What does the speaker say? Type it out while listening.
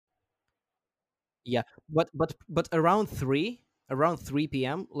Yeah, but around 3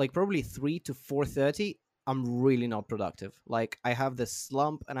 p.m., like probably 3 to 4:30, I'm really not productive. Like I have this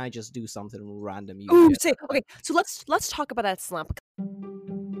slump, and I just do something random Ooh, usually at say that okay. time. So let's talk about that slump.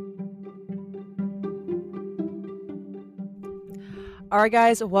 All right,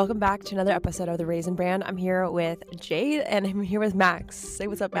 guys, welcome back to another episode of the Raisin Brand. I'm here with Jade, and I'm here with Max. Say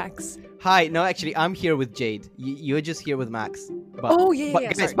what's up, Max. Hi, no, actually, I'm here with Jade. You're just here with Max. But Oh yeah, yeah, but yeah.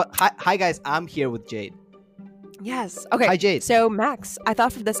 guys, Sorry. but hi guys, I'm here with Jade. Yes. Okay. Hi, Jade. So Max, I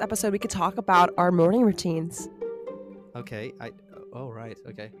thought for this episode we could talk about our morning routines. Okay, oh right,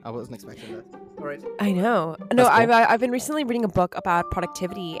 okay, I wasn't expecting that. All right, I know. No, that's I've cool. I've been recently reading a book about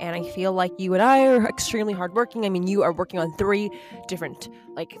productivity, and I feel like you and I are extremely hardworking. I mean, you are working on three different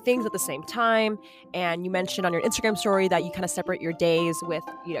things at the same time, and you mentioned on your Instagram story that you kind of separate your days with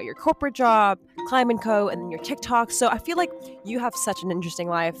your corporate job, Climb and Co, and then your TikTok. So I feel like you have such an interesting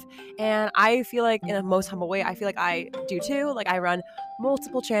life, and I feel like in a most humble way, I feel like I do too. Like I run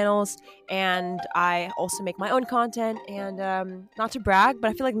multiple channels, and I also make my own content. And not to brag, but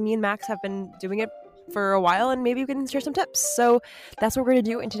I feel like me and Max have been doing it for a while, and maybe we can share some tips. So that's what we're going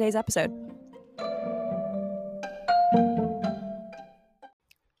to do in today's episode.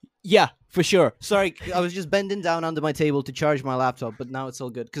 Yeah, for sure. Sorry, I was just bending down under my table to charge my laptop, but now it's all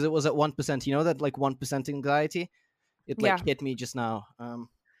good because it was at 1%. You know that like 1% anxiety? It like Yeah, hit me just now.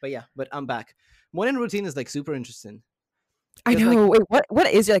 But yeah, but I'm back. Morning routine is like super interesting I because like know. Wait, what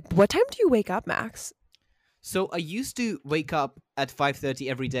is it like? What time do you wake up, Max? so I used to wake up at 5:30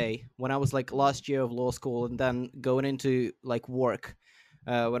 every day when I was like last year of law school, and then going into like work.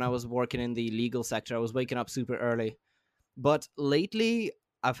 When I was working in the legal sector, I was waking up super early. But lately,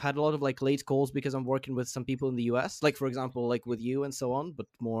 I've had a lot of like late calls because I'm working with some people in the US, like for example, like with you and so on, but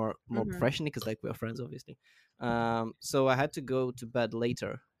more Hmm. professionally because like we're friends, obviously. So I had to go to bed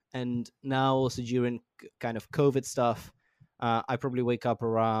later, and now also during kind of COVID stuff, I probably wake up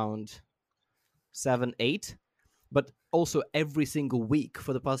around 7, 8. But also every single week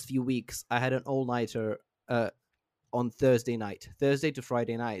for the past few weeks, I had an all nighter on Thursday night, Thursday to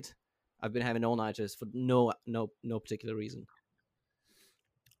Friday night. I've been having all nighters for no particular reason.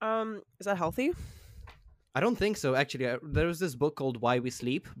 Is that healthy? I don't think so. Actually, there was this book called Why We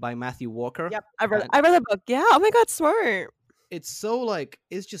Sleep by Matthew Walker, Yep, I read. and I read the book. Yeah. Oh my god, smart. it's so like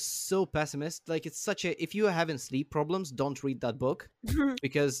it's just so pessimist. Like it's such a if you are having sleep problems, don't read that book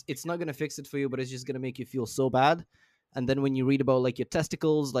because it's not gonna fix it for you, but it's just gonna make you feel so bad. And then when you read about like your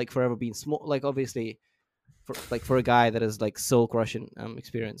testicles, like forever being small, like obviously for a guy that is like soul crushing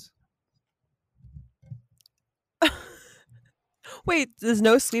experience. Wait, does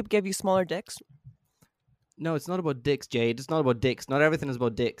no sleep give you smaller dicks? No, it's not about dicks, Jade. It's not about dicks. Not everything is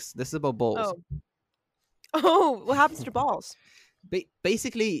about dicks. This is about balls. Oh. Oh, what happens to your balls?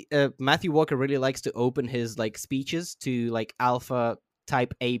 Basically, Matthew Walker really likes to open his like speeches to like alpha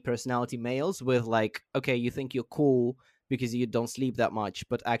type A personality males with like, okay, you think you're cool because you don't sleep that much,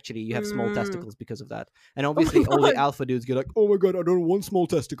 but actually you have small Mm. testicles because of that. And Oh my obviously, all the god. alpha dudes get like, oh my god, I don't want small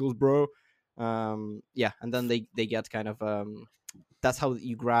testicles, bro. Yeah, and then they get kind of that's how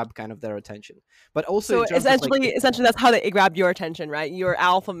you grab kind of their attention. But also So in terms of like essentially, that's how they grabbed your attention, right? Your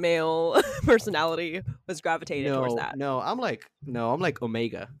alpha male personality was gravitated towards no, that. I'm like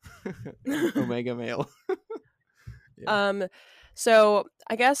Omega, Omega male. Yeah, um, so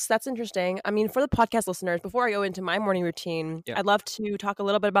I guess that's interesting. I mean, for the podcast listeners, before I go into my morning routine, yeah. I'd love to talk a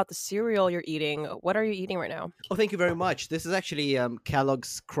little bit about the cereal you're eating. What are you eating right now? Oh, thank you very much. This is actually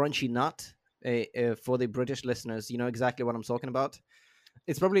Kellogg's Crunchy Nut. For the British listeners, you know exactly what I'm talking about.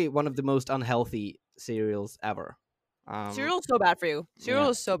 It's probably one of the most unhealthy cereals ever. Um, Cereal's so bad for you. yeah. Cereal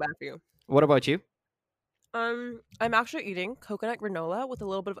is so bad for you. What about you? I'm actually eating coconut granola with a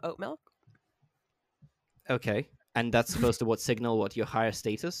little bit of oat milk. Okay, and that's supposed to what signal what your higher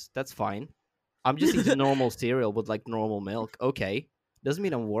status? That's fine. I'm just eating normal cereal with like normal milk. Okay, doesn't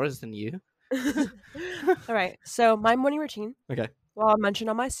mean I'm worse than you. All right. So my morning routine, Okay. well, I mentioned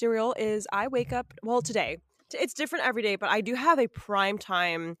on my cereal, is I wake up. Well, today it's different every day, but I do have a prime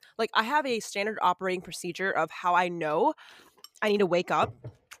time. Like I have a standard operating procedure of how I know I need to wake up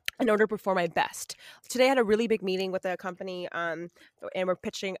in order to perform my best. Today I had a really big meeting with a company, and we're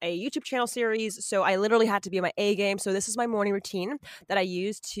pitching a YouTube channel series. So I literally had to be in my A game. So this is my morning routine that I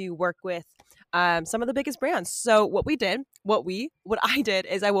use to work with some of the biggest brands. So what I did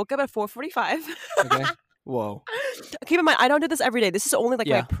is I woke up at 4:45. Okay. Whoa. Keep in mind, I don't do this every day. This is only like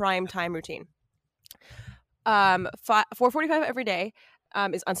my Yeah. prime time routine. 4:45 every day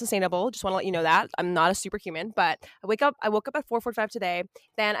is unsustainable. Just want to let you know that I'm not a superhuman, but I woke up at 4:45 today.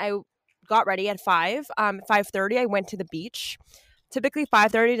 Then I got ready at 5. 5:30, I went to the beach. typically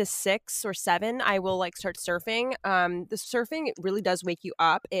 5:30 to 6 or 7 I will like start surfing. The surfing, it really does wake you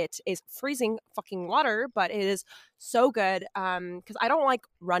up. It is freezing fucking water, but it is so good. Because I don't like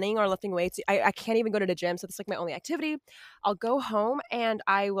running or lifting weights. I can't even go to the gym, so it's like my only activity. I'll go home and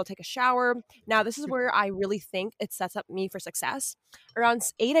I will take a shower. Now this is where I really think it sets up me for success. Around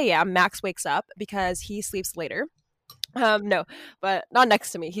 8 a.m. Max wakes up because he sleeps later. No, but not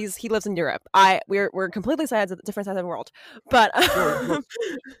next to me. He lives in Europe. We're completely sides of different sides of the world. But Well,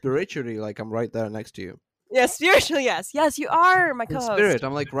 spiritually, like I'm right there next to you. yeah, spiritually, yes. Yes, you are my In co-host. spirit,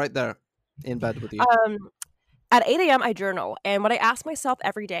 I'm like right there in bed with you. Um at 8 a.m. I journal, and what I ask myself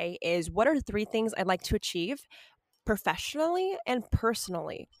every day is what are three things I'd like to achieve professionally and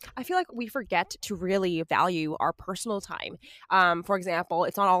personally. I feel like we forget to really value our personal time. For example,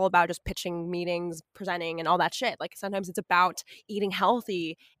 it's not all about just pitching meetings, presenting, and all that shit. Like sometimes it's about eating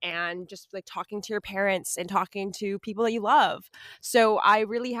healthy and just like talking to your parents and talking to people that you love. So I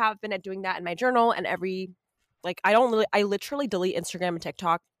really have been at doing that in my journal, and every like I literally delete Instagram and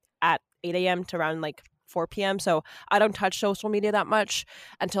TikTok at 8 a.m. to around like 4 p.m. So I don't touch social media that much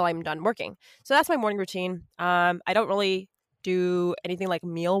until I'm done working. So that's my morning routine. I don't really do anything like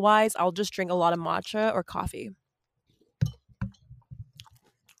meal wise. I'll just drink a lot of matcha or coffee.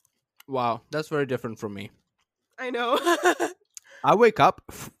 Wow, that's very different from me. I know. I wake up,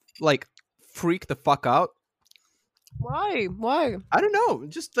 like, freak the fuck out. Why? Why? I don't know.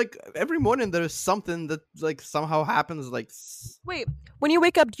 Just like every morning, there's something that like somehow happens. Like, Wait, when you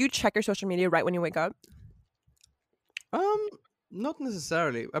wake up, do you check your social media right when you wake up? um, not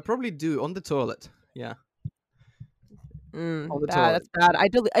necessarily. I probably do on the toilet. Yeah, on the Bad. toilet. That's bad.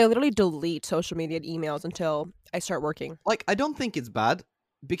 I literally delete social media and emails until I start working. Like, I don't think it's bad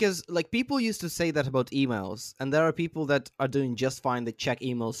because like people used to say that about emails, and there are people that are doing just fine that check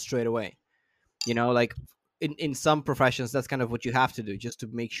emails straight away. Like in some professions, that's kind of what you have to do just to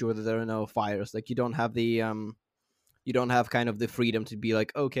make sure that there are no fires. Like you don't have kind of the freedom to be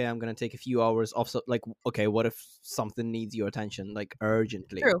like, okay, I'm gonna take a few hours off. So, like, okay, what if something needs your attention like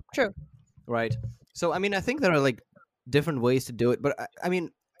urgently, True. True. right? So I mean, I think there are like different ways to do it, but I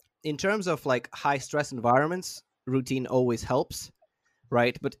mean, in terms of like high stress environments, routine always helps,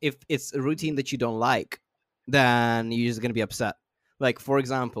 right? But if it's a routine that you don't like, then you're just gonna be upset. Like, for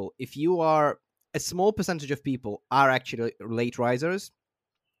example, if you are a small percentage of people are actually late risers,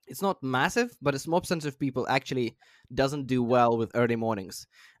 it's not massive, but a small percentage of people actually doesn't do well with early mornings.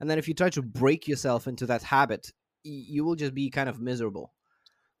 And then if you try to break yourself into that habit, you will just be kind of miserable.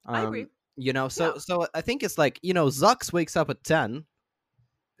 I agree. Yeah. So I think it's like, Zux wakes up at 10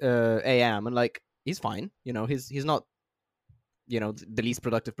 a.m. and like he's fine. He's not, the least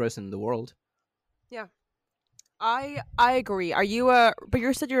productive person in the world. Yeah. I agree. Are you a but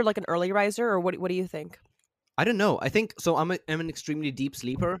you said you're like an early riser or what do you think? I don't know. I think so. I'm an extremely deep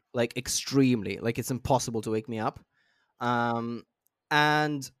sleeper, like extremely, like it's impossible to wake me up. Um,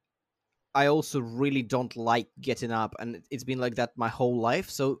 and I also really don't like getting up, and it's been like that my whole life.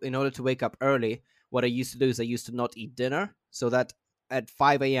 So in order to wake up early, what I used to do is I used to not eat dinner, so that at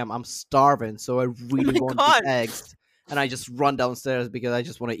 5 a.m. I'm starving, so I Oh really my want the god. eggs, and I just run downstairs because I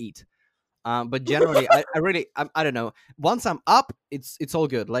just want to eat. But generally, I really, I don't know. Once I'm up, it's all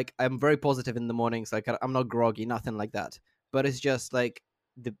good. Like I'm very positive in the mornings. Like I'm not groggy, nothing like that. But it's just like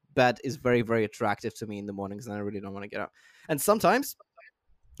the bed is very, very attractive to me in the mornings, and I really don't want to get up. And sometimes,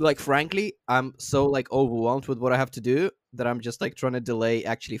 like frankly, I'm so like overwhelmed with what I have to do that I'm just like trying to delay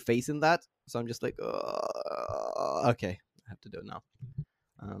actually facing that. So I'm just like, okay, I have to do it now.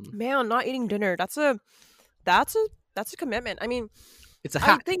 Um, Man, not eating dinner. That's a that's a commitment. I mean, it's a I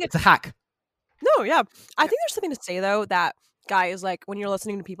hack. think It's a it's hack. no, yeah. I think there's something to say though that guys like when you're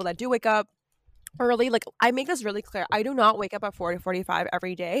listening to people that do wake up early, like I make this really clear. I do not wake up at 4:45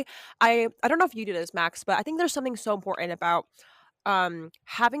 every day. I don't know if you do this, Max, but I think there's something so important about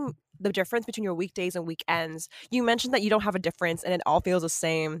having the difference between your weekdays and weekends. You mentioned that you don't have a difference and it all feels the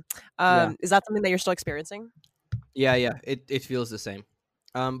same. Yeah. Is that something that you're still experiencing? Yeah. It feels the same.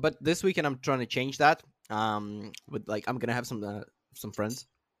 But this weekend I'm trying to change that. With like I'm gonna have some friends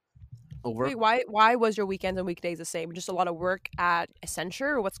over. Wait, why was your weekends and weekdays the same? Just a lot of work at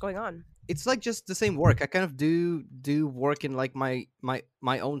Accenture or what's going on? It's like just the same work. I kind of do work in like my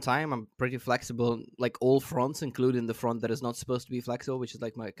own time. I'm pretty flexible, on, like all fronts, including the front that is not supposed to be flexible, which is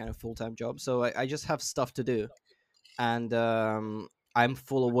like my kind of full time job. So I just have stuff to do, and I'm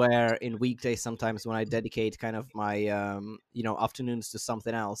full aware in weekdays sometimes when I dedicate kind of my afternoons to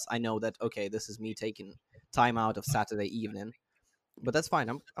something else. I know that okay, this is me taking time out of Saturday evening, but that's fine.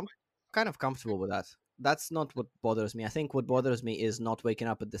 I'm kind of comfortable with that. That's not what bothers me. I think what bothers me is not waking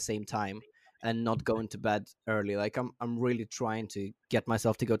up at the same time and not going to bed early. Like I'm really trying to get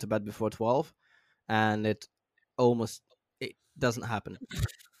myself to go to bed before 12, and it doesn't happen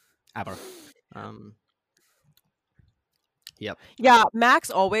ever. Um, yep. Yeah, Max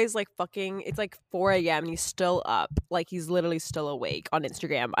always like fucking. It's like 4 a.m. and he's still up. Like he's literally still awake on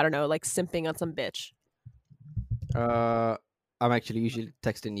Instagram. I don't know, like simping on some bitch. I'm actually usually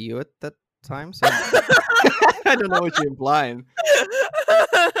texting you at that time, so I don't know what you're implying.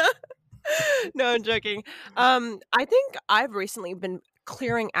 No, I'm joking. I think I've recently been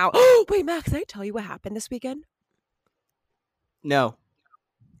clearing out. Oh wait, Max, can I tell you what happened this weekend? No.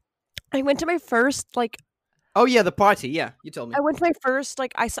 I went to my first like Oh yeah, the party. Yeah, you told me. I went to my first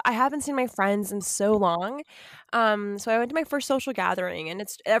like I haven't seen my friends in so long. So I went to my first social gathering, and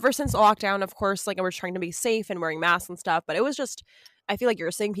it's ever since lockdown, of course, like we're trying to be safe and wearing masks and stuff, but it was just I feel like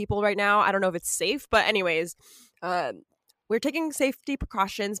you're seeing people right now. I don't know if it's safe, but anyways, we're taking safety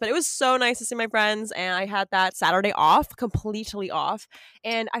precautions, but it was so nice to see my friends, and I had that Saturday off, completely off.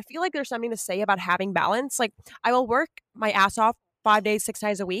 And I feel like there's something to say about having balance. Like I will work my ass off 5 days, 6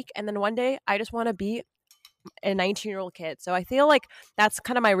 days a week, and then one day I just want to be a 19-year-old kid. So I feel like that's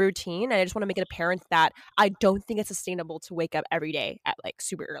kind of my routine. And I just want to make it apparent that I don't think it's sustainable to wake up every day at like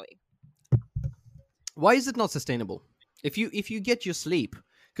super early. Why is it not sustainable? If you get your sleep,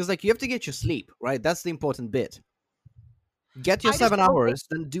 because like you have to get your sleep, right? That's the important bit. Get your I just seven don't think hours,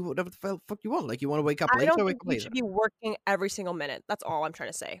 then do whatever the fuck you want. Like you want to wake up I don't later, wake think up we later. should be working every single minute. That's all I'm trying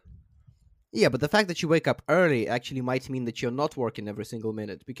to say. Yeah, but the fact that you wake up early actually might mean that you're not working every single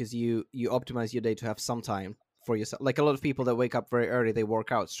minute because you optimize your day to have some time for yourself. Like a lot of people that wake up very early, they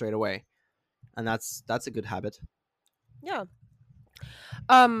work out straight away, and that's a good habit. Yeah.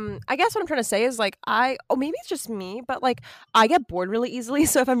 I guess what I'm trying to say is like maybe it's just me, but like I get bored really easily.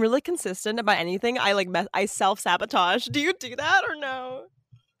 So if I'm really consistent about anything, I like I self-sabotage. Do you do that or no?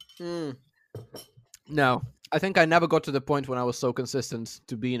 Hmm. No, I think I never got to the point when I was so consistent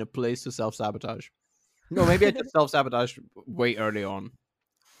to be in a place to self sabotage. No, maybe I just self sabotage way early on.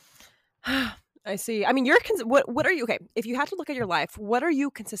 I see. I mean, what are you okay? If you had to look at your life, what are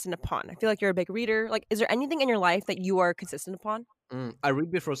you consistent upon? I feel like you're a big reader. Like, is there anything in your life that you are consistent upon? I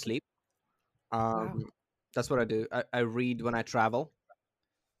read before sleep. Um, Wow. that's what I do. I read when I travel.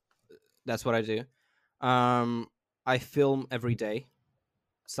 That's what I do. Um, I film every day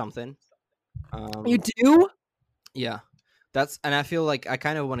something. You Um, do? yeah, that's and I feel like I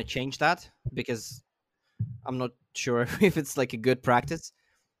kind of want to change that because I'm not sure if it's like a good practice.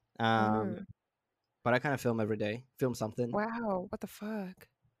 Um, Mm. but I kind of film every day. Film something. Wow. What the fuck?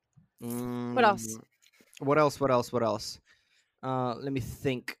 What else? Mm, what else? What else? What else? Let me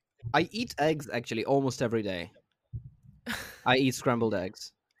think. I eat eggs actually almost every day. I eat scrambled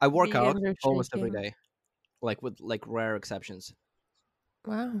eggs. I work out Vegans are almost every shaking. day, like with like rare exceptions.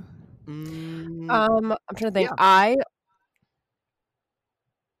 Wow. Mm, I'm trying to think. yeah,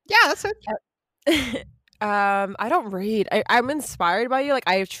 yeah, that's it. I don't read. I'm inspired by you. Like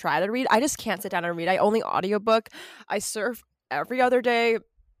I try to read. I just can't sit down and read. I only audiobook. I surf every other day.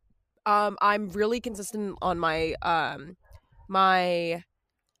 I'm really consistent on my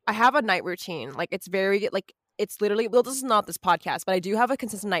I have a night routine. Like it's very like it's literally well, this is not this podcast, but I do have a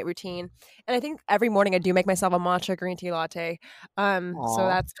consistent night routine. And I think every morning I do make myself a matcha green tea latte. So Aw.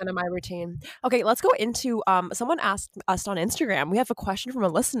 that's kind of my routine. Okay, let's go into someone asked us on Instagram. We have a question from a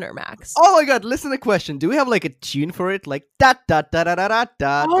listener, Max. Oh my god, listen to the question. Do we have like a tune for it? Like da da da da da da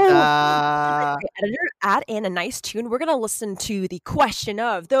da Oh, da. okay, editor, add in a nice tune. We're gonna listen to the question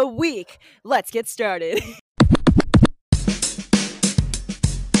of the week. Let's get started.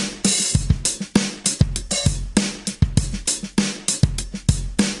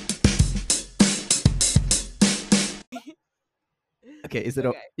 Okay, is it?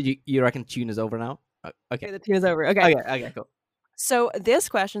 Okay. You reckon tune is over now? Okay. Okay, the tune is over. Okay. Okay. Okay. Cool. So this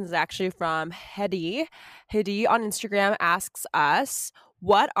question is actually from Hedy. Hedy on Instagram asks us,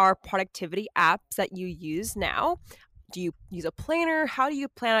 what are productivity apps that you use now? Do you use a planner? How do you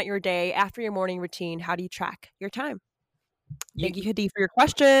plan out your day after your morning routine? How do you track your time? You Thank you, Hedy, for your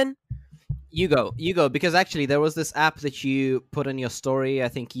question. you go. You go. Because actually, there was this app that you put in your story. I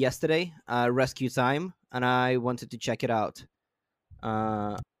think yesterday, Rescue Time, and I wanted to check it out.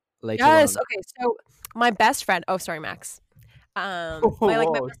 Uh, later Yes. on. Okay. So my best friend. Oh, sorry, Max. My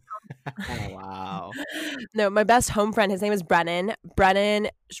Whoa. Wow. no, my best home friend, his name is Brennan. Brennan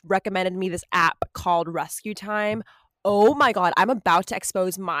recommended me this app called Rescue Time. Oh my god, I'm about to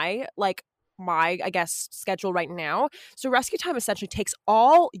expose my I guess schedule right now. So Rescue Time essentially takes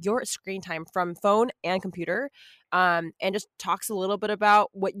all your screen time from phone and computer and just talks a little bit about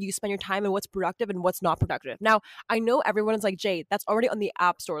what you spend your time and what's productive and what's not productive. Now, I know everyone's like, Jade, that's already on the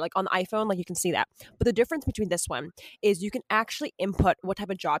App Store, like on the iPhone, like you can see that. But the difference between this one is you can actually input what type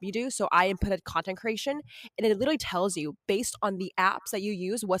of job you do. So I inputted content creation, and it literally tells you based on the apps that you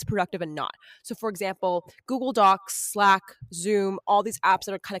use what's productive and not. So, for example, Google Docs, Slack, Zoom, all these apps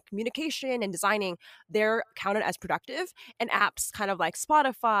that are kind of communication and designing, they're counted as productive. And apps kind of like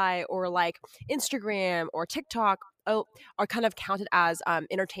Spotify or like Instagram or TikTok are kind of counted as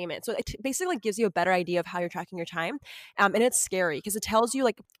entertainment. So it basically gives you a better idea of how you're tracking your time, and it's scary because it tells you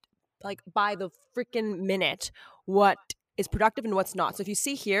like by the freaking minute what is productive and what's not. So if you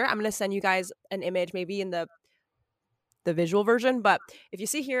see here, I'm gonna send you guys an image, maybe in the visual version. But if you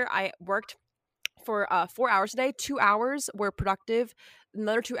see here, I worked for 4 hours a day. 2 hours were productive.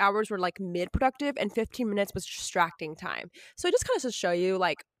 Another 2 hours were like mid productive, and 15 minutes was distracting time. So it just kind of to show you,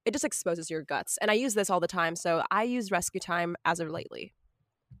 like, it just exposes your guts. And I use this all the time. So I use rescue time as of lately.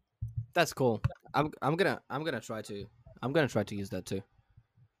 That's cool. I'm gonna try to use that too.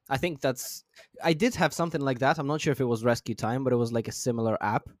 I think that's I did have something like that. I'm not sure if it was Rescue Time, but it was like a similar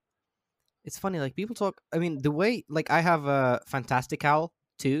app. It's funny, like people talk. I mean, the way like I have a Fantastical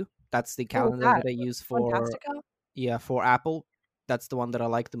too. That's the What was calendar that? that I use for Fantastico? yeah for Apple. That's the one that I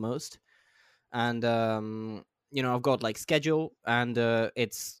like the most. And I've got like schedule, and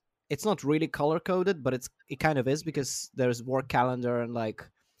it's not really color coded, but it kind of is because there's work calendar and like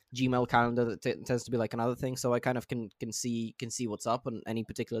Gmail calendar that tends to be like another thing. So I kind of can see what's up on any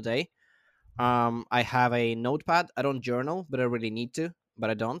particular day. I have a notepad. I don't journal, but I really need to. But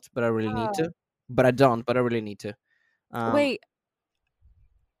I don't. But I really need Oh. to. But I don't. But I really need to. Um, Wait,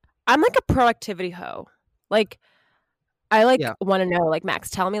 I'm like a productivity hoe. Like, I like yeah. want to know, like, Max,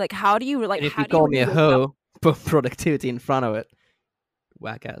 tell me, like, And if you how do you call me really a wake up? hoe, put productivity in front of it.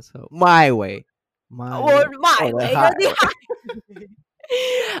 Whack ass hoe. My way. My Or way. my Or the way or highway. the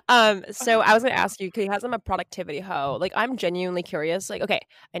so I was gonna ask you because I'm a productivity hoe. Like, I'm genuinely curious. Like, okay,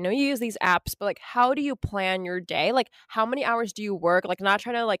 I know you use these apps, but like, how do you plan your day? Like, how many hours do you work? Like, not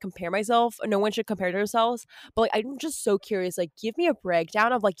trying to like compare myself. No one should compare themselves. But like, I'm just so curious. Like, give me a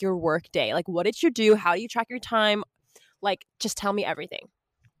breakdown of like your work day. Like, what did you do? How do you track your time? Like, just tell me everything.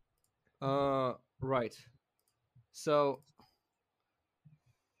 Right. So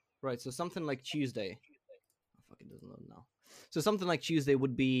right. So something like Tuesday. Oh, fuck, it doesn't load now. So something like Tuesday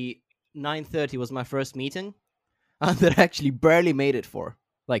would be 9:30 was my first meeting, that I actually barely made it for,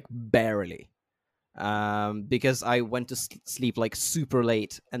 like barely. Because I went to sleep like super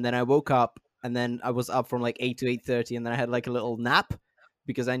late, and then I woke up, and then I was up from like 8 to 8:30, and then I had like a little nap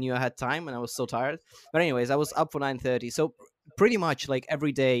because I knew I had time, and I was so tired. But anyways, I was up for 9:30, so pretty much like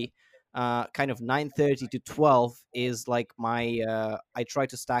every day. Kind of 9:30 to 12 is like my. I try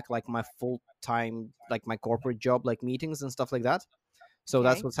to stack like my full time, like my corporate job, like meetings and stuff like that. So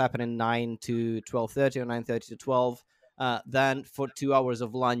that's Okay. what's happening 9 to 12:30 or 9:30 to 12. Then for 2 hours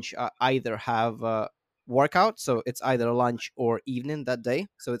of lunch, I either have workout, so it's either lunch or evening that day.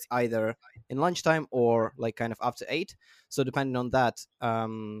 So it's either in lunchtime or like kind of after 8. So depending on that,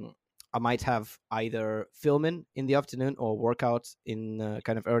 I might have either filming in the afternoon or workout in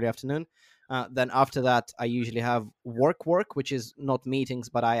kind of early afternoon. Then after that, I usually have work, which is not meetings,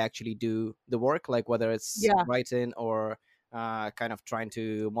 but I actually do the work, like whether it's Yeah. writing or kind of trying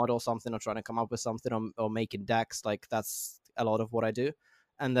to model something or trying to come up with something, or making decks. Like that's a lot of what I do.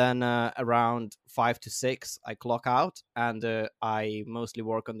 And then around 5 to 6, I clock out, and I mostly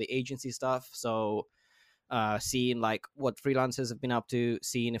work on the agency stuff. So seeing like what freelancers have been up to,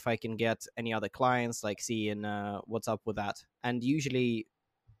 seeing if I can get any other clients, like seeing what's up with that. And usually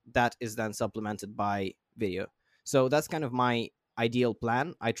that is then supplemented by video. So that's kind of my ideal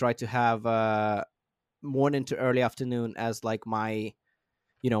plan. I try to have morning to early afternoon as like my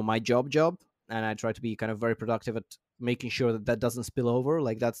my job, and I try to be kind of very productive at making sure that that doesn't spill over.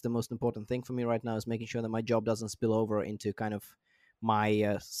 Like that's the most important thing for me right now, is making sure that my job doesn't spill over into kind of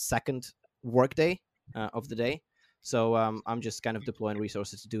my second work day of the day. So I'm just kind of deploying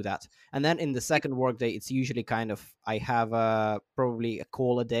resources to do that. And then in the second work day, it's usually kind of I have probably a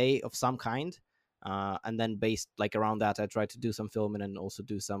call a day of some kind. And then based like around that, I try to do some filming and also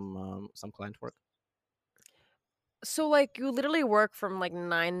do some client work. So like, you literally work from like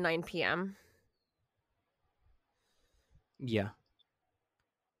 9 Yeah.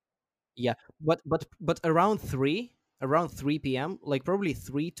 Yeah, but around 3 p.m., like probably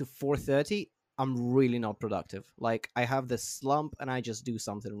 3 to 4:30, I'm really not productive. Like I have this slump, and I just do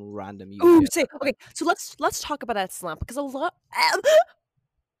something random Ooh, usually at say that okay. time. So let's talk about that slump because a lot.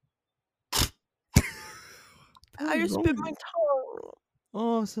 What I is just wrong bit with my you? tongue.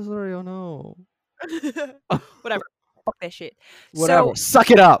 Oh, I'm so sorry. Oh no. Whatever. Fuck that shit. Whatever. So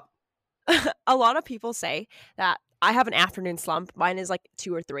Suck it up. a lot of people say that I have an afternoon slump. Mine is like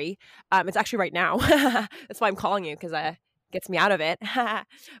 2 or 3. It's actually right now. That's why I'm calling you because it gets me out of it.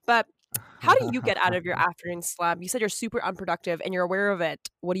 But how do you get out of your afternoon slump? You said you're super unproductive and you're aware of it.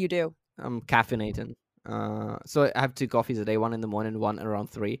 What do you do? I'm caffeinating. So I have 2 coffees a day, one in the morning, one around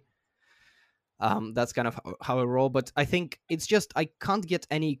 3. That's kind of how I roll. But I think it's just I can't get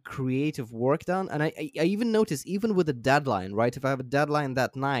any creative work done. And I even notice, even with a deadline, right? If I have a deadline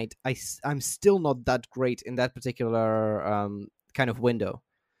that night, I'm still not that great in that particular kind of window.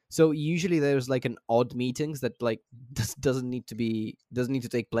 So usually there's like an odd meetings that like doesn't need to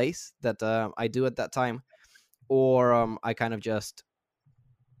take place that I do at that time, or I kind of just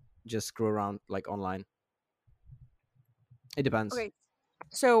screw around like online. It depends. Okay.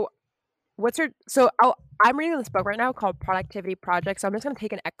 So I'm reading this book right now called Productivity Project. So I'm just going to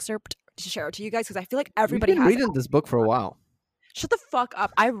take an excerpt to share it to you guys because I feel like You've everybody been has it. reading this book for a while. Shut the fuck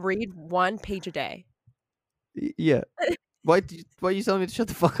up. I read 1 page a day. Yeah. Why are you telling me to shut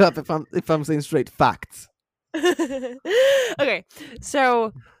the fuck up if I'm saying straight facts? Okay.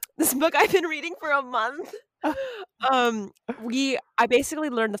 So this book I've been reading for a month. I basically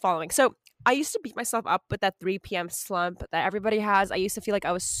learned the following. So I used to beat myself up with that 3 p.m. slump that everybody has. I used to feel like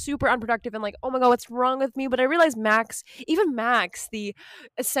I was super unproductive and like, oh my god, what's wrong with me? But I realized even Max, the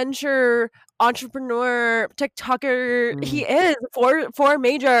Accenture entrepreneur, TikToker, he Mm. is four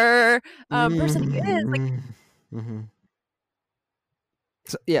major person. He is like, Mm-hmm.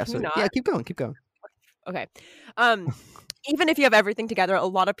 So, yeah, can you sorry. Yeah, not? keep going, keep going. Okay. Even if you have everything together, a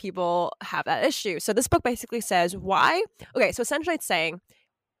lot of people have that issue. So this book basically says why. Okay, so essentially it's saying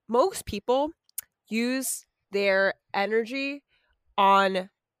most people use their energy on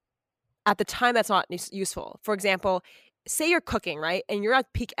at the time that's not useful. For example, say you're cooking, right? And you're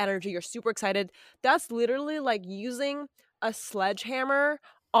at peak energy, you're super excited. That's literally like using a sledgehammer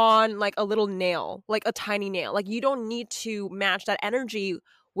on like a little nail, like a tiny nail. Like you don't need to match that energy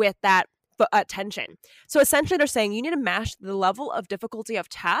with that attention. So essentially they're saying you need to match the level of difficulty of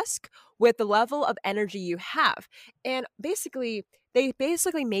task with the level of energy you have. And basically they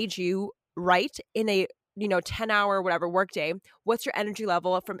basically made you write in a 10-hour whatever workday, what's your energy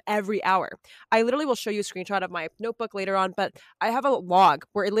level from every hour. I literally will show you a screenshot of my notebook later on, but I have a log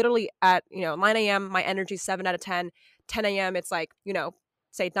where it literally at 9 a.m. my energy is 7 out of 10. 10 a.m. it's like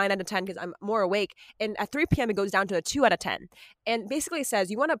say 9 out of 10 because I'm more awake, and at 3 p.m. it goes down to a 2 out of 10. And basically it says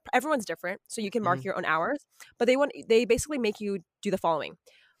you want to everyone's different, so you can mark Mhm. your own hours, but they basically make you do the following.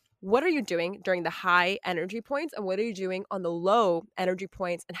 What are you doing during the high energy points and what are you doing on the low energy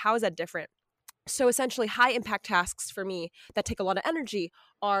points, and how is that different? So essentially high impact tasks for me that take a lot of energy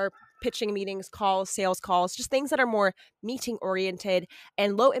are pitching meetings, calls, sales calls, just things that are more meeting oriented.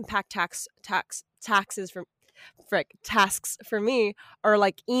 And low impact taxes for tasks for me are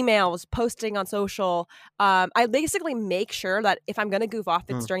like emails, posting on social. I basically make sure that if I'm gonna goof off,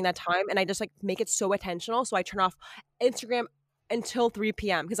 it's Mm. during that time, and I just like make it so intentional. So I turn off Instagram until 3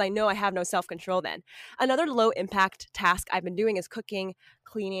 p.m. because I know I have no self control then. Another low impact task I've been doing is cooking,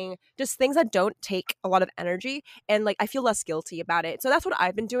 cleaning, just things that don't take a lot of energy, and like I feel less guilty about it. So that's what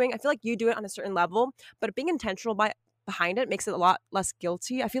I've been doing. I feel like you do it on a certain level, but being intentional behind it makes it a lot less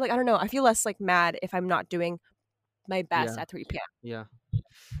guilty. I feel like I don't know. I feel less like mad if I'm not doing my best Yeah, at 3 p.m. yeah.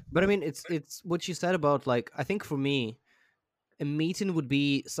 But I mean, it's what you said about like I think for me, a meeting would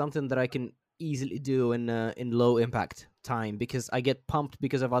be something that I can easily do in low impact time because I get pumped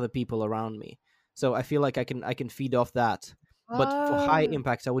because of other people around me. So I feel like I can feed off that. But for high Oh.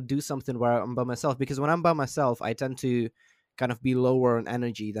 impact, I would do something where I'm by myself because when I'm by myself, I tend to kind of be lower in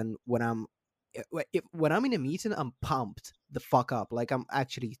energy than when when I'm in a meeting, I'm pumped the fuck up. Like I'm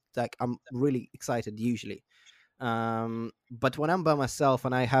actually like I'm really excited usually. But when I'm by myself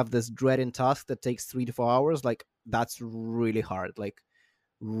and I have this dreading task that takes 3 to 4 hours, like that's really hard, like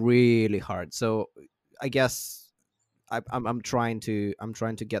really hard. So I guess I'm trying to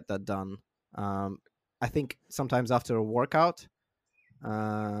get that done. um I think sometimes after a workout,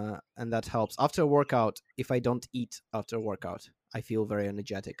 and that helps. After a workout, if I don't eat after a workout, I feel very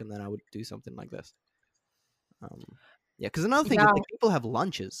energetic, and then I would do something like this. um yeah, because another thing is Yeah. like people have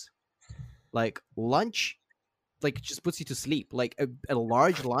lunches, like lunch like just puts you to sleep. Like a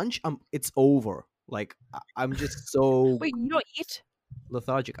large lunch, it's over. Like I'm just so Wait, you don't eat?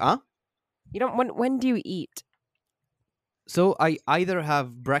 lethargic. Huh? You don't when do you eat? So I either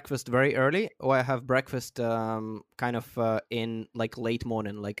have breakfast very early or I have breakfast kind of in like late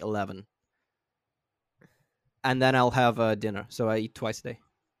morning, like 11, and then I'll have dinner. So I eat twice a day.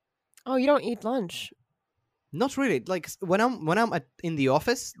 Oh, you don't eat lunch. Not really. Like when I'm in the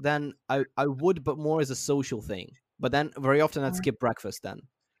office, then I would, but more as a social thing. But then very often I'd skip breakfast then.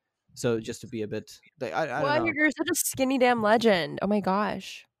 So just to be a bit, like, I don't What? know. You're such a skinny damn legend. Oh my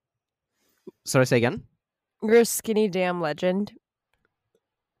gosh. Sorry, say again. You're a skinny damn legend.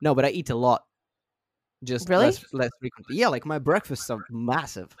 No, but I eat a lot, just Really? less frequently. Yeah, like my breakfasts are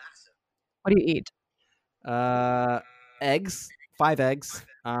massive. What do you eat? Uh, eggs, 5 eggs.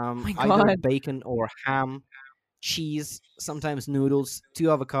 Oh my Either god. bacon or ham, cheese, sometimes noodles, 2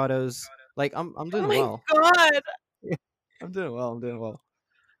 avocados. Like I'm Oh doing my well. god. I'm doing well. I'm doing well.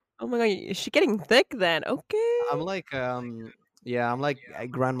 Oh my god. Is she getting thick then? Okay. I'm like yeah, I'm like a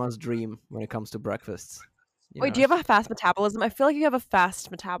grandma's dream when it comes to breakfasts. You Wait, know, do you have a fast metabolism? I feel like you have a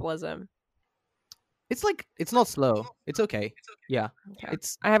fast metabolism. it's like it's not slow. It's okay. Yeah, Okay.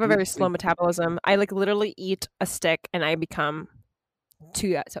 it's I have a very slow literally metabolism. I like literally eat a stick and I become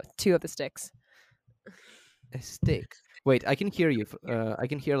two of the sticks. a stick. Wait, I can hear you. I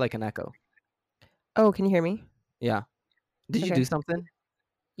can hear like an echo. Oh, can you hear me? Yeah. Did you do Okay. something?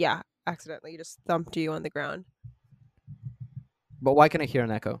 Yeah, accidentally just thumped you on the ground. But why can I hear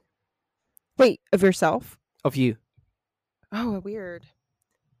an echo Wait, of yourself? of you? Oh, weird.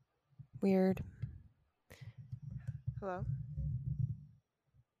 Weird. Hello?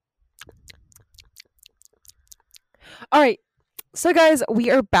 All right. So guys,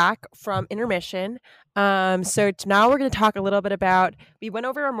 we are back from intermission. Now we're going to talk a little bit about we went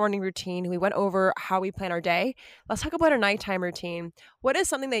over our morning routine, we went over how we plan our day. Let's talk about our nighttime routine. What is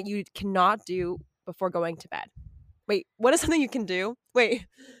something that you cannot do before going to bed? Wait, what is something you can do? Wait.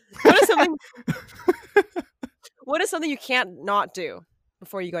 What is something what is something you can't not do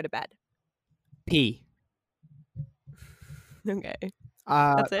before you go to bed? Pee. Okay.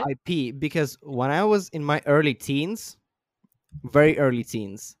 That's it? I pee because when I was in my early teens, very early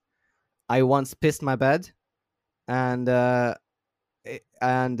teens, I once pissed my bed, and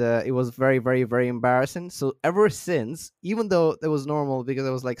it was very, very, very embarrassing. So ever since, even though it was normal because I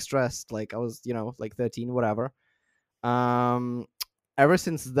was like stressed, like I was, like 13, whatever. Um, ever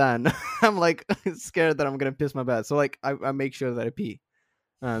since then, I'm like scared that I'm gonna piss my bed. So like I make sure that I pee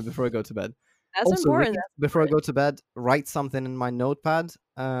before I go to bed. That's Also, important. read That's before I important. go to bed. Write something in my notepad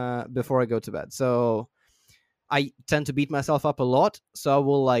before I go to bed. So I tend to beat myself up a lot. So I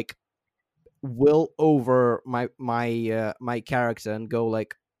will like will over my character and go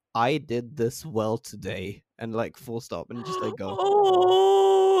like, I did this well today, and like full stop, and just like go.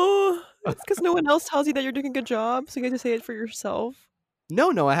 Oh, it's because no one else tells you that you're doing a good job, so you get to say it for yourself.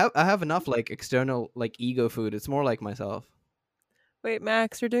 No, I have enough like external like ego food. It's more like myself. Wait,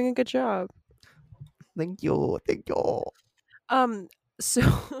 Max, you're doing a good job. Thank you, thank you. Um, so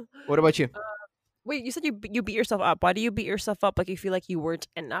What about you? wait, you said you beat yourself up. Why do you beat yourself up? Like you feel like you weren't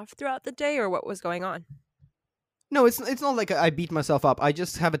enough throughout the day, or what was going on? No, it's not like I beat myself up. I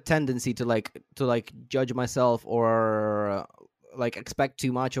just have a tendency to like judge myself or like expect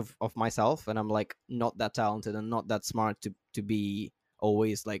too much of myself, and I'm like not that talented and not that smart to be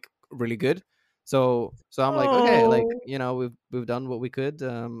always like really good. So I'm like, okay, like Oh, we've done what we could,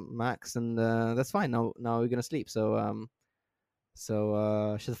 Max, and that's fine. Now we're gonna sleep. So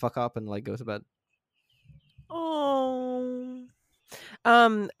shut the fuck up and like go to bed. oh.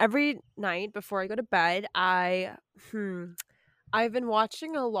 Every night before I go to bed, I've been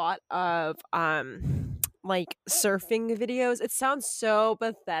watching a lot of like surfing videos. It sounds so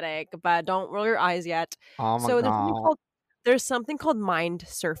pathetic, but don't roll your eyes yet. Oh my So god. there's something called mind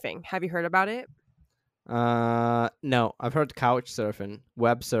surfing. Have you heard about it? No, I've heard couch surfing,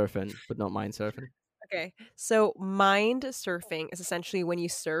 web surfing, but not mind surfing. Okay. So mind surfing is essentially when you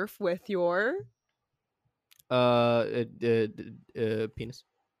surf with your Penis.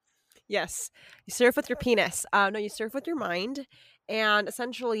 Yes. You surf with your penis. No, you surf with your mind, and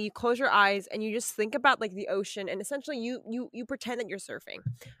essentially you close your eyes and you just think about like the ocean, and essentially you pretend that you're surfing.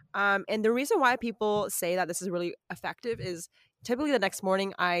 And the reason why people say that this is really effective is typically the next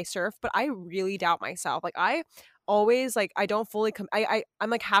morning I surf, but I really doubt myself. Like I always like I don't fully I'm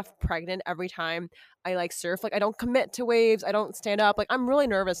like half pregnant every time I like surf. Like I don't commit to waves. I don't stand up. Like I'm really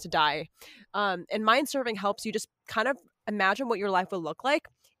nervous to die. And mind surfing helps you just kind of imagine what your life would look like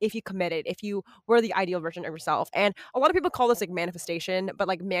if you committed, if you were the ideal version of yourself. And a lot of people call this like manifestation, but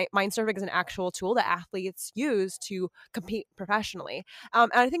like mind surfing is an actual tool that athletes use to compete professionally.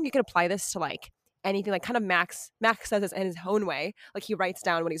 And I think you can apply this to like anything. Like kind of Max says this in his own way. Like he writes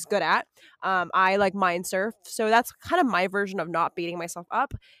down what he's good at. I like mind surf, so that's kind of my version of not beating myself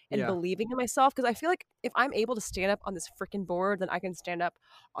up and Yeah, believing in myself. Because I feel like if I'm able to stand up on this freaking board, then I can stand up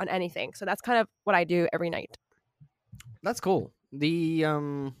on anything. So that's kind of what I do every night. that's cool.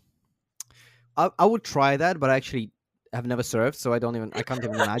 I would try that, but I actually have never surfed, so I can't even Yeah,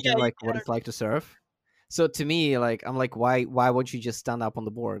 imagine you like what can. it's like to surf. So to me, like I'm like, why won't you just stand up on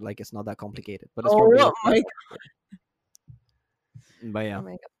the board? Like it's not that complicated, but it's probably Oh way too my complicated. But Oh yeah,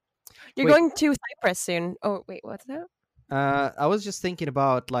 my god. You're wait, going to Cyprus soon. Oh wait, what's that? I was just thinking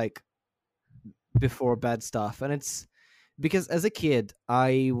about like before bed stuff, and it's because as a kid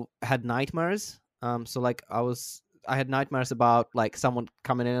had nightmares. So like I had nightmares about like someone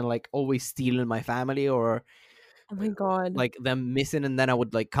coming in and like always stealing my family, or Oh my god. like them missing, and then I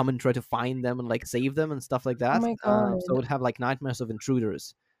would like come and try to find them and like save them and stuff like Oh that. my So I god. would have like nightmares of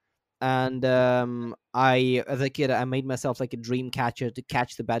intruders. And I, as a kid, I made myself like a dream catcher to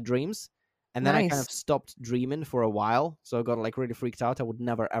catch the bad dreams. And then I kind Nice. of stopped dreaming for a while, so I got like really freaked out. I would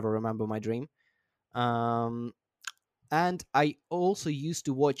never ever remember my dream. Um, and I also used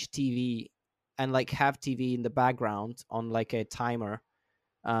to watch TV and like have TV in the background on like a timer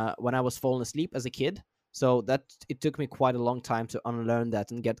when I was falling asleep as a kid. So that it took me quite a long time to unlearn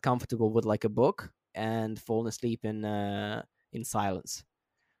that and get comfortable with like a book and falling asleep in silence.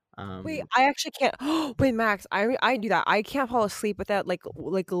 Wait, Um, I actually can't. Wait, Max, I do that. I can't fall asleep without like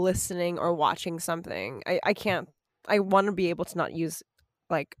listening or watching something. I can't. I want to be able to not use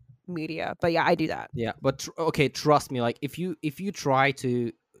like media, but yeah, I do that. yeah, but okay, trust me. Like if you try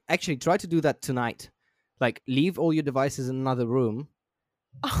to actually try to do that tonight, like leave all your devices in another room,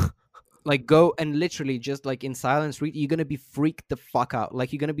 like go and literally just like in silence read, you're gonna be freaked the fuck out.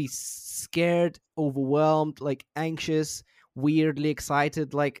 Like you're gonna be scared, overwhelmed, like anxious, weirdly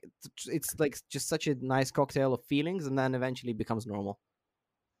excited. Like it's like just such a nice cocktail of feelings, and then eventually becomes normal.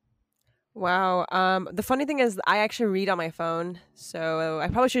 Wow. The funny thing is, I actually read on my phone, so I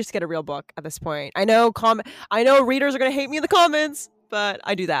probably should just get a real book at this point. I know readers are gonna hate me in the comments, but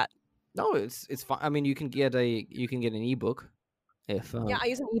I do that. No, it's fine. I mean, you can get an ebook if Yeah, I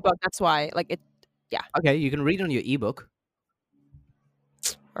use an ebook. That's why. Like it. Yeah. okay, you can read on your ebook.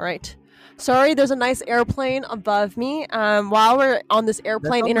 All right. Sorry, there's a nice airplane above me. While we're on this That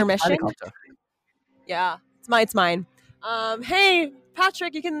airplane sounds like a intermission, helicopter. yeah, it's mine. It's mine. Hey,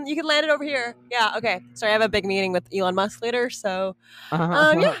 Patrick, you can land it over here. Yeah. Okay. Sorry, I have a big meeting with Elon Musk later. So, yeah.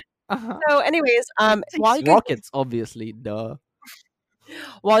 Uh-huh. Uh-huh. So, anyways, It takes rockets, obviously. Duh.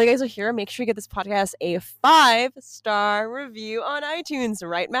 while you guys are here, make sure you get this podcast a 5-star review on iTunes,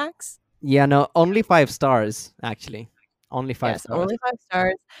 right, Max? Yeah, no, only 5 stars, actually. Only five Yes, stars. only 5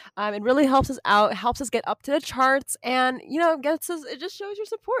 stars. It really helps us out, helps us get up to the charts, and gets us. It just shows your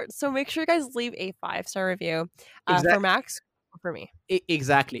support. So make sure you guys leave a 5-star review for Exactly. Max or for me.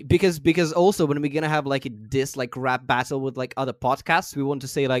 Exactly. Because also when we're gonna have like a diss like rap battle with like other podcasts, we want to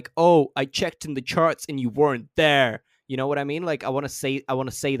say like, oh, I checked in the charts and you weren't there. You know what I mean? Like I wanna say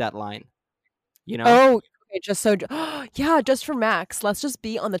that line, you know? Oh, okay, just so yeah, just for Max. Let's just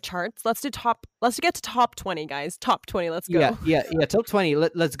be on the charts. Let's get to top 20, guys. Top 20. Let's Yeah, go. yeah, yeah. Top 20.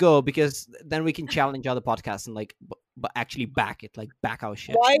 Let's go, because then we can challenge other podcasts and like, but actually back it, like back our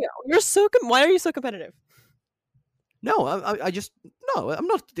shit. Why are you so competitive? No, I just no. I'm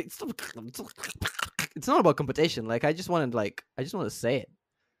not. It's not about competition. Like I just want to say it.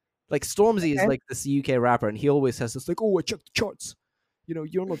 Like Stormzy is Okay. like this UK rapper, and he always has this like, oh, I checked the charts. You know,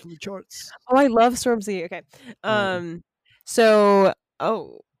 you're not on the charts. Oh, I love Stormzy. Okay. Uh, So,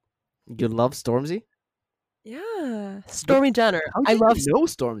 oh, you love Stormzy, yeah, but Stormy Jenner. how do you know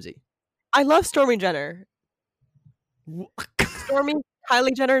Stormzy? I love Stormy Jenner. Stormy,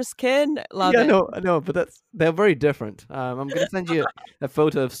 Kylie Jenner's kid. Love Yeah, it. no, I know, but they're very different. I'm gonna send you a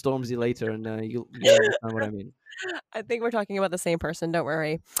photo of Stormzy later, and you'll understand what I mean. I think we're talking about the same person. Don't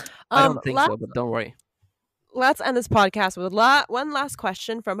worry. I don't think Let's so, but don't worry. end this podcast with one last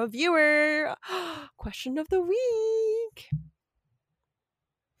question from a viewer. Question of the week.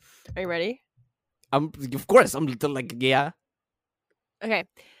 Are you ready? Of course, I'm like, yeah. Okay.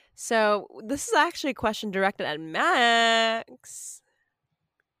 So this is actually a question directed at Max.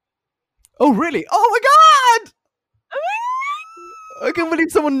 Oh, really? Oh my god! I can't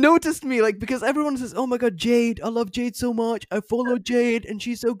believe someone noticed me. Like, because everyone says, "Oh my god, Jade! I love Jade so much. I follow Jade, and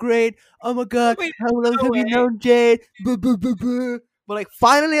she's so great. Oh my god, Wait, how long no have you way. known Jade?" Buh, buh, buh, buh. But like,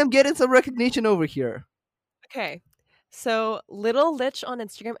 finally, I'm getting some recognition over here. Okay. So Little Lich on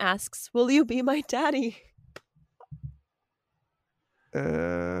Instagram asks, "Will you be my daddy?"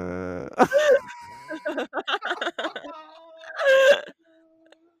 Uh...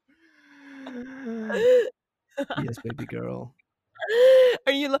 yes, baby girl.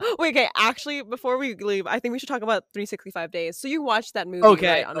 Are you wait, okay, actually before we leave, I think we should talk about 365 days. So you watched that movie, Okay,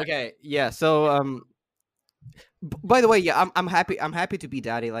 right? On okay, yeah. So, by the way, yeah, I'm happy. I'm happy to be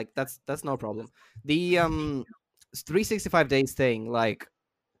daddy. Like, that's no problem. The 365 days thing, like,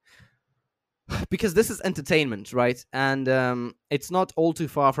 because this is entertainment, right? And it's not all too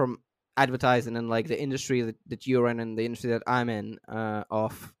far from advertising and like the industry that you're in and the industry that I'm in,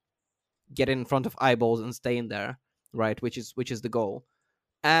 of getting in front of eyeballs and staying there, right? Which is the goal.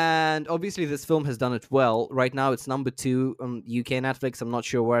 And obviously, this film has done it well. Right now, it's number two on UK Netflix. I'm not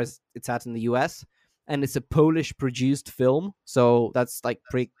sure where it's at in the US, and it's a Polish produced film, so that's like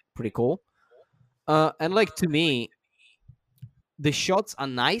pretty cool. And like to me, the shots are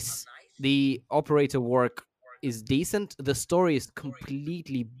nice. The operator work is decent. The story is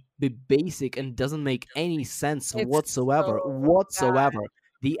completely basic and doesn't make any sense It's whatsoever. so bad. Whatsoever.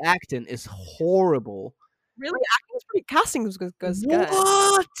 The acting is horrible. Really, acting was pretty. Casting was good.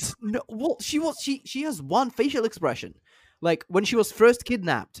 What? No, well, she has one facial expression. Like when she was first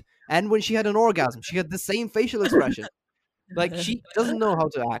kidnapped and when she had an orgasm, she had the same facial expression. Like she doesn't know how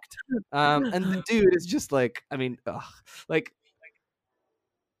to act. And the dude is just like, I mean, ugh, like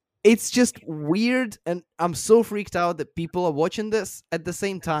it's just weird, and I'm so freaked out that people are watching this at the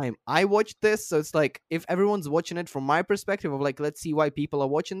same time I watched this. So it's like if everyone's watching it from my perspective of like, let's see why people are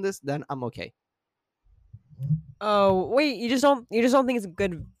watching this, then I'm okay. Oh wait, you just don't think it's a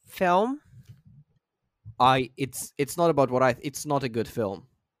good film? It's not about what I it's not a good film.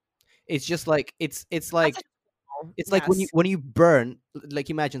 It's just like it's That's like a film. it's like Yes. when you burn, like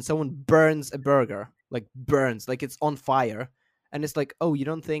imagine someone burns a burger, like burns, like it's on fire, and it's like, oh, you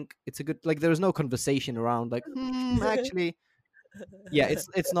don't think it's a good, like there's no conversation around like, actually, yeah,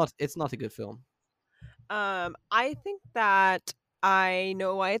 it's not a good film. I think that I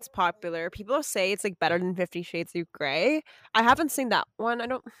know why it's popular. People say it's like better than 50 Shades of Grey. I haven't seen that one. I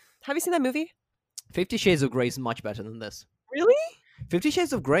don't. Have you seen that movie? 50 Shades of Grey is much better than this. Really? 50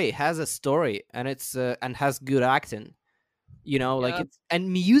 Shades of Grey has a story and it's and has good acting. Like Yeah. it's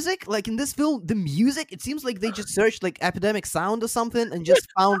and music, like in this film, the music, it seems like they just searched like epidemic sound or something and just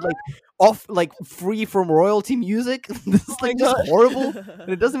found like off, like free from royalty music. This Oh is my like just horrible and god.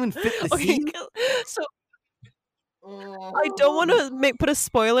 it doesn't even fit the Okay, scene. so I don't want to make put a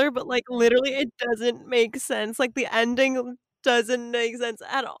spoiler, but like literally, it doesn't make sense. Like the ending doesn't make sense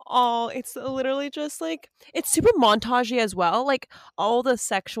at all. It's literally just like it's super montagey as well. Like all the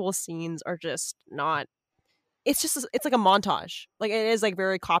sexual scenes are just not. It's like a montage. Like it is like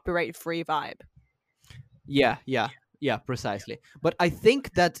very copyright free vibe. Yeah, yeah, yeah, precisely. But I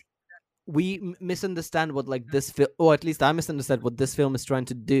think that we misunderstand what like this film, or at least I misunderstand what this film is trying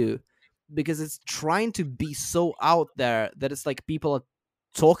to do, because it's trying to be so out there that it's like people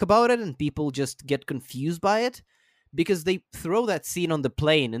talk about it and people just get confused by it, because they throw that scene on the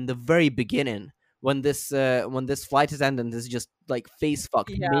plane in the very beginning when this flight attendant is just like face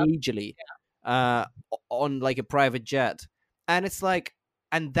fucked Yeah. majorly on like a private jet, and it's like,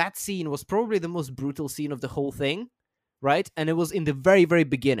 and that scene was probably the most brutal scene of the whole thing, right? And it was in the very very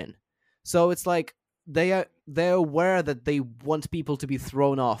beginning. So it's like they're aware that they want people to be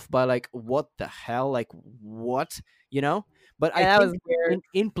thrown off by like, what the hell, like what, you know but I Yeah, that think was weird.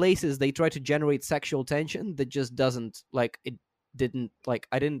 in places they try to generate sexual tension that just doesn't, like, it didn't, like,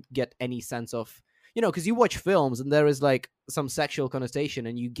 I didn't get any sense of, because you watch films and there is like some sexual connotation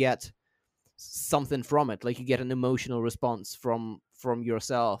and you get something from it, like you get an emotional response from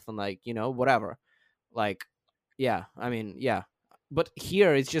yourself and like, whatever, like, yeah, I mean, yeah. But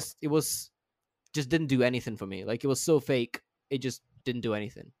here it was just didn't do anything for me. Like it was so fake, it just didn't do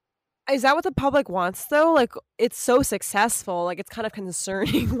anything. Is that what the public wants though? Like it's so successful. Like it's kind of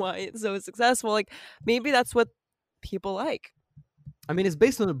concerning why it's so successful. Like maybe that's what people like. I mean, it's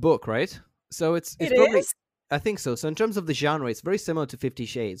based on a book, right? So it's It probably, is? I think so. So in terms of the genre, it's very similar to 50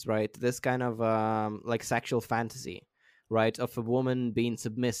 Shades, right? This kind of like sexual fantasy, right? Of a woman being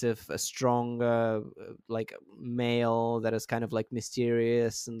submissive, a strong like male that is kind of like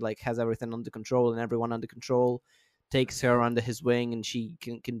mysterious and like has everything under control and everyone under control, takes her under his wing and she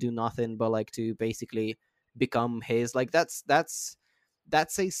can do nothing but like to basically become his. Like that's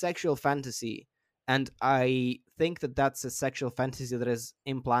a sexual fantasy, and I think that that's a sexual fantasy that is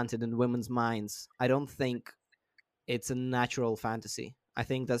implanted in women's minds. I don't think it's a natural fantasy. I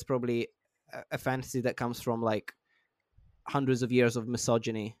think that's probably a fantasy that comes from like hundreds of years of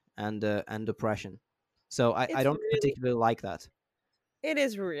misogyny and oppression. So I It's don't really particularly like that. it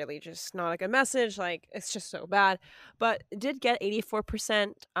is really just not a good message. Like it's just so bad. But it did get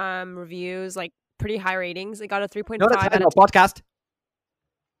 84% reviews, like pretty high ratings. It got a No, that's 3.5 not out of our podcast.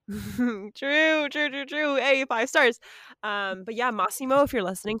 10. True, true, true, true. Hey, 5 stars. But yeah, Massimo, if you're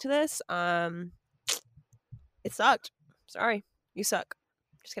listening to this, it sucked. Sorry. You suck.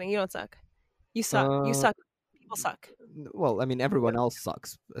 Just kidding, you don't suck. You suck. You Uh, suck. People suck. well, I mean, everyone Yeah. else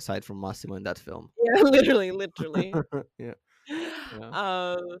sucks aside from Massimo in that film. Yeah, literally, literally. Yeah, yeah.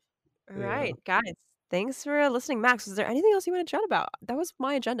 Um, All Yeah. right, guys. Thanks for listening. Max, is there anything else you want to chat about? That was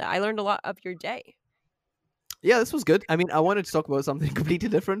my agenda. I learned a lot of your day. Yeah, this was good. I mean, I wanted to talk about something completely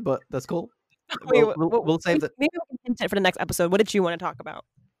different, but that's cool. Wait, We'll save that. maybe we can hint it for the next episode. What did you want to talk about?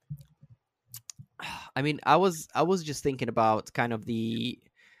 I mean, I was just thinking about kind of the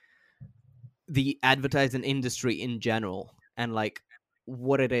advertising industry in general, and like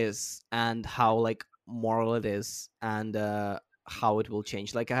what it is and how like moral it is, and how it will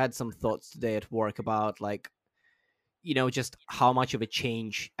change. Like I had some thoughts today at work about like, just how much of a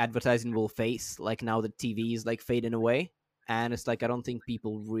change advertising will face, like now that TV is like fading away. And it's like I don't think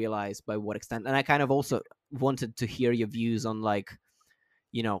people realize by what extent. And I kind of also wanted to hear your views on like,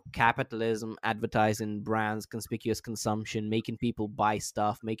 capitalism, advertising, brands, conspicuous consumption, making people buy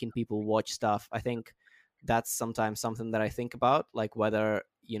stuff, making people watch stuff. I think that's sometimes something that I think about, like whether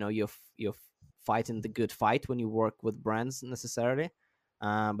you're fighting the good fight when you work with brands necessarily.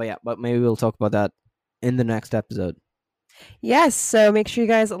 But yeah, but maybe we'll talk about that in the next episode. Yes, so make sure you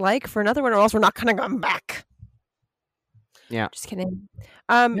guys like for another one, or else we're not gonna come back. Yeah. Just kidding.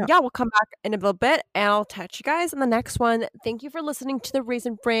 Yeah. Yeah, we'll come back in a little bit, and I'll catch you guys in the next one. Thank you for listening to the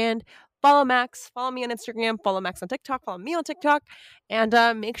Raisin Brand. Follow Max. Follow me on Instagram. Follow Max on TikTok. Follow me on TikTok,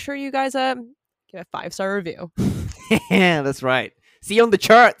 and make sure you guys give a 5-star review. Yeah, that's right. See you on the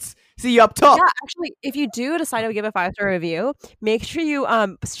charts. See you up top. Yeah, actually, if you do decide to give a 5-star review, make sure you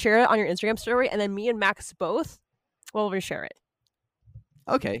share it on your Instagram story, and then me and Max both will reshare it.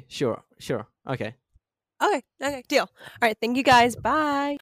 Okay, sure. Okay. Okay, deal. All right, thank you guys. Bye.